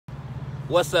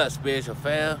What's up, spiritual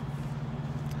fam?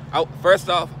 First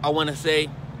off, I want to say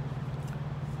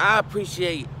I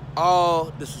appreciate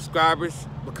all the subscribers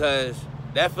because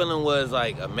that feeling was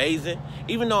like amazing.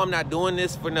 Even though I'm not doing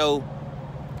this for no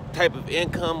type of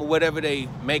income or whatever they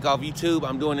make off YouTube,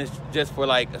 I'm doing this just for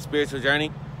like a spiritual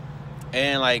journey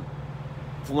and like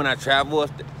for when I travel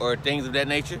or things of that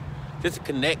nature, just to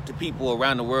connect to people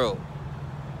around the world.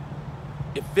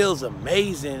 It feels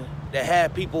amazing to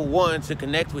have people wanting to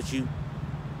connect with you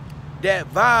that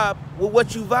vibe with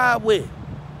what you vibe with,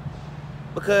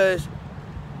 because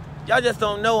y'all just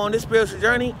don't know, on this spiritual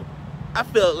journey I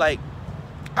felt like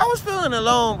I was feeling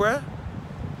alone, bruh.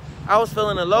 I was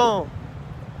feeling alone.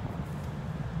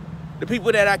 The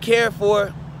people that I cared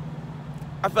for,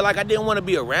 I felt like I didn't want to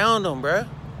be around them, bruh.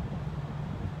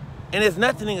 And it's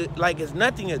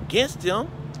nothing against them.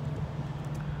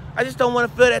 I just don't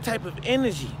want to feel that type of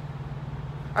energy.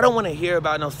 I don't want to hear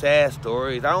about no sad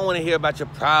stories. I don't want to hear about your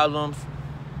problems.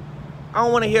 I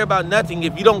don't want to hear about nothing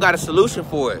if you don't got a solution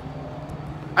for it.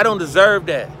 I don't deserve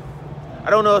that. I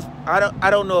don't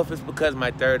know if it's because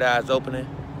my third eye is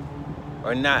opening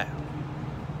or not.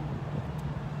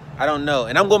 I don't know.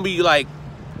 And I'm going to be like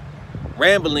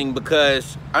rambling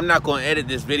because I'm not going to edit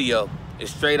this video.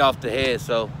 It's straight off the head.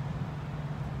 So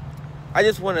I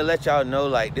just want to let y'all know,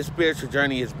 like, this spiritual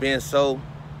journey has been so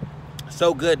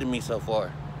good to me so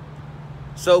far.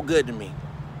 So good to me.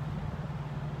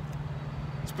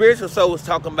 Spiritual Soul was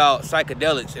talking about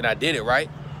psychedelics, and I did it, right?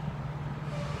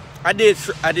 I did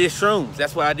shrooms.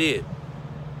 That's what I did.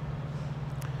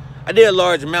 I did a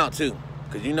large amount too,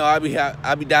 cause you know I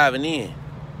be diving in.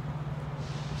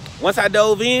 Once I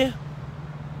dove in,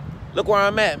 look where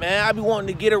I'm at, man. I be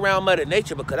wanting to get around Mother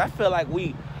Nature because I feel like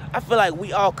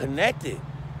we all connected.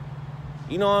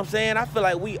 You know what I'm saying? I feel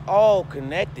like we all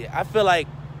connected. I feel like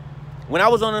when I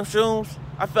was on them shrooms,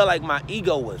 I felt like my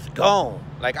ego was gone.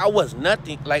 Like I was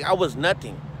nothing. I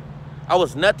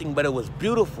was nothing, but it was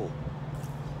beautiful.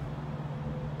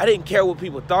 I didn't care what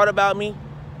people thought about me.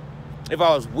 If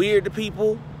I was weird to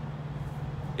people,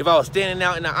 if I was standing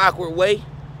out in an awkward way,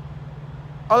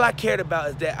 all I cared about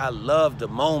is that I loved the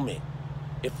moment.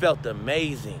 It felt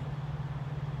amazing.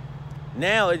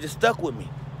 Now it just stuck with me.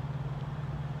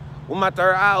 With my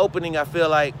third eye opening, I feel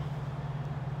like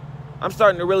I'm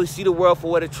starting to really see the world for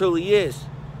what it truly is.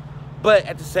 But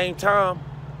at the same time,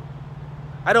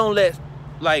 I don't let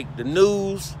like the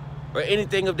news or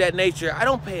anything of that nature, I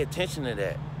don't pay attention to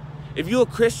that. If you're a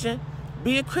Christian,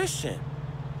 be a Christian.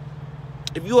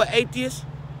 If you're an atheist,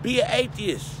 be an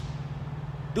atheist.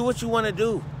 Do what you want to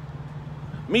do.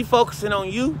 Me focusing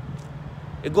on you,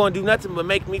 it's going to do nothing but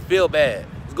make me feel bad.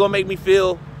 It's going to make me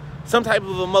feel some type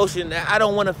of emotion that I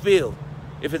don't want to feel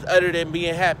if it's other than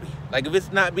being happy. Like if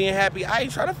it's not being happy, I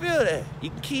ain't trying to feel that.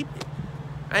 You can keep it.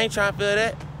 I ain't trying to feel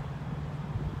that.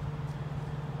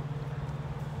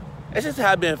 That's just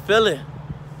how I've been feeling.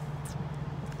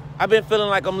 I've been feeling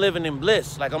like I'm living in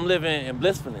bliss, like I'm living in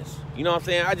blissfulness. You know what I'm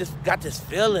saying? I just got this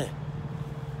feeling.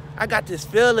 I got this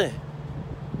feeling.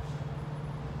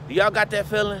 Do y'all got that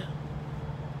feeling?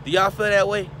 Do y'all feel that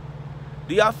way?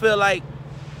 Do y'all feel like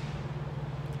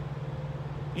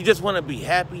you just want to be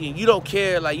happy and you don't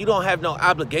care, like you don't have no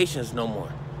obligations no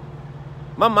more?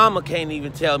 My mama can't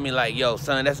even tell me like, yo,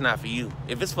 son, that's not for you.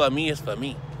 If it's for me, it's for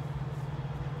me.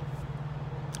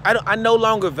 I no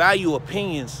longer value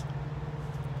opinions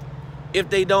if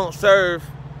they don't serve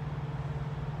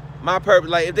my purpose.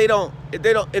 Like if they don't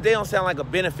sound like a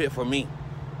benefit for me.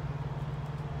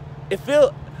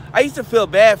 I used to feel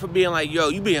bad for being like, yo,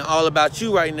 you being all about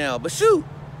you right now. But shoot,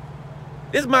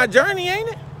 this is my journey, ain't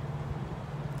it?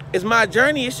 It's my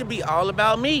journey. It should be all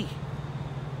about me.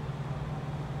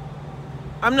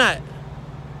 I'm not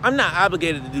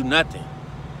obligated to do nothing.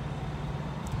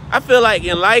 I feel like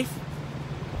in life,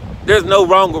 there's no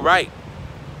wrong or right.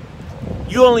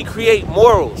 You only create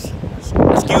morals.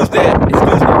 Excuse that.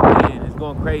 Man, it's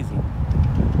going crazy.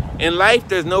 In life,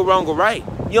 there's no wrong or right.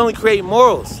 You only create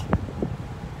morals.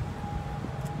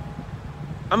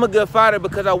 I'm a good father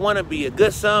because I want to be. A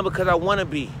good son because I want to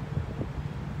be.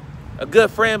 A good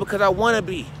friend because I want to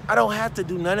be. I don't have to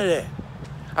do none of that.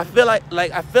 I feel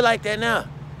like that now.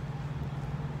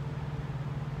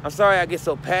 I'm sorry I get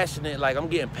so passionate. Like I'm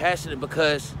getting passionate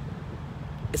because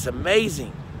it's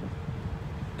amazing.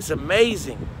 It's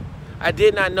amazing. I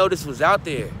did not know this was out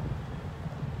there.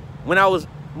 When I was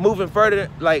moving further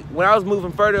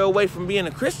away from being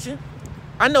a Christian,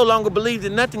 I no longer believed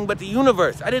in nothing but the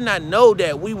universe. I did not know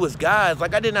that we was gods.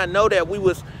 Like I did not know that we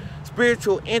was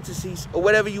spiritual entities or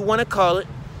whatever you want to call it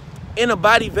in a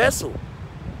body vessel.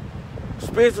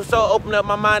 Spiritual Soul opened up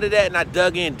my mind to that and I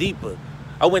dug in deeper.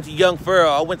 I went to Young Pharaoh.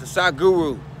 I went to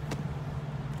Sadhguru.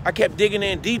 I kept digging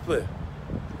in deeper,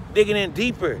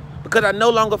 because I no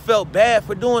longer felt bad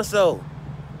for doing so.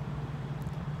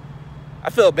 I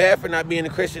felt bad for not being a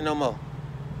Christian no more.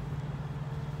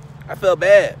 I felt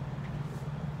bad.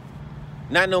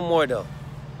 Not no more though.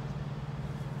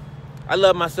 I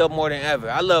love myself more than ever.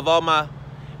 I love all my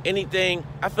anything.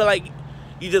 I feel like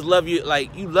you just love you,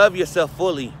 like you love yourself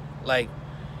fully. Like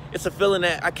it's a feeling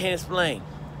that I can't explain.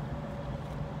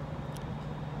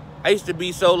 I used to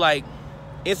be so like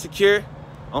insecure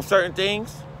on certain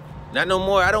things. Not no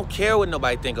more. I don't care what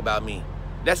nobody think about me.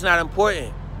 That's not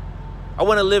important. I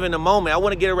want to live in the moment. I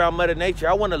want to get around Mother Nature.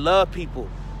 I want to love people.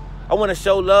 I want to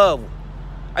show love.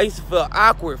 I used to feel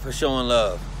awkward for showing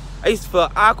love. I used to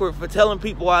feel awkward for telling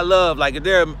people I love. Like if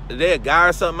they're a guy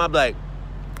or something, I'm like,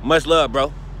 much love,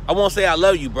 bro. I won't say I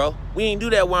love you, bro. We ain't do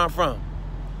that where I'm from.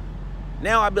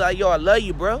 Now I be like, yo, I love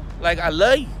you, bro. Like I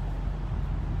love you.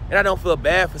 And I don't feel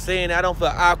bad for saying it. I don't feel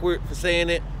awkward for saying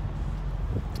it.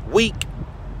 Weak.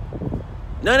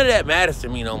 None of that matters to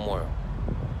me no more.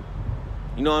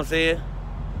 You know what I'm saying?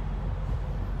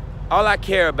 All I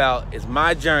care about is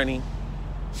my journey,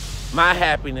 my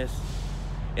happiness,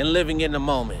 and living in the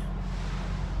moment.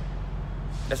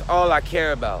 That's all I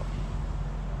care about.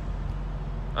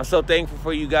 I'm so thankful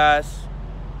for you guys.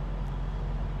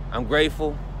 I'm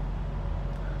grateful.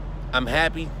 I'm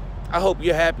happy. I hope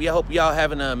you're happy. I hope y'all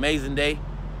having an amazing day.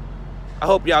 I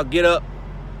hope y'all get up,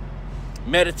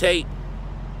 meditate,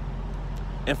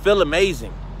 and feel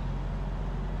amazing.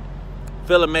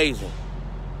 Feel amazing.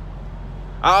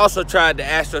 I also tried to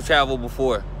astral travel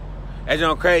before. As you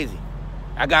know, crazy.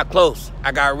 I got close.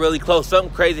 I got really close.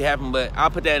 Something crazy happened, but I'll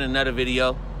put that in another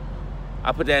video.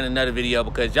 I'll put that in another video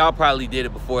because y'all probably did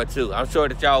it before too. I'm sure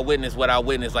that y'all witnessed what I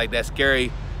witnessed, like that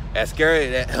scary,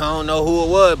 that I don't know who it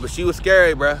was, but she was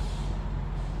scary, bro.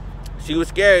 She was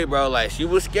scary, bro. Like, she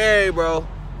was scary, bro.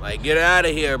 Like, get her out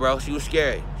of here, bro. She was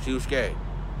scary. She was scary.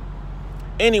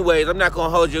 Anyways, I'm not gonna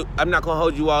hold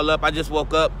you all up. I just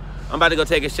woke up. I'm about to go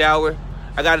take a shower.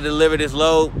 I gotta deliver this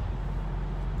load.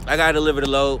 I gotta deliver the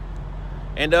load.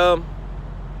 And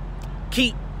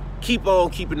keep on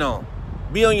keeping on.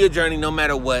 Be on your journey no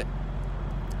matter what.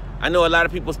 I know a lot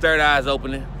of people's third eyes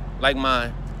opening, like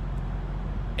mine.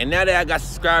 And now that I got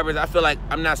subscribers, I feel like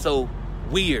I'm not so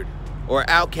weird or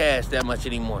outcast that much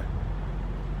anymore.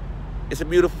 It's a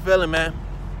beautiful feeling, man.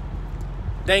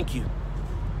 Thank you.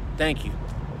 Thank you.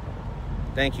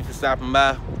 Thank you for stopping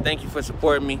by. Thank you for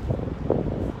supporting me.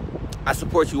 I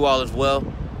support you all as well.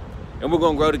 And we're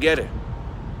gonna grow together.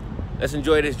 Let's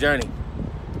enjoy this journey.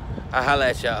 I'll holla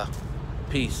at y'all.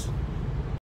 Peace.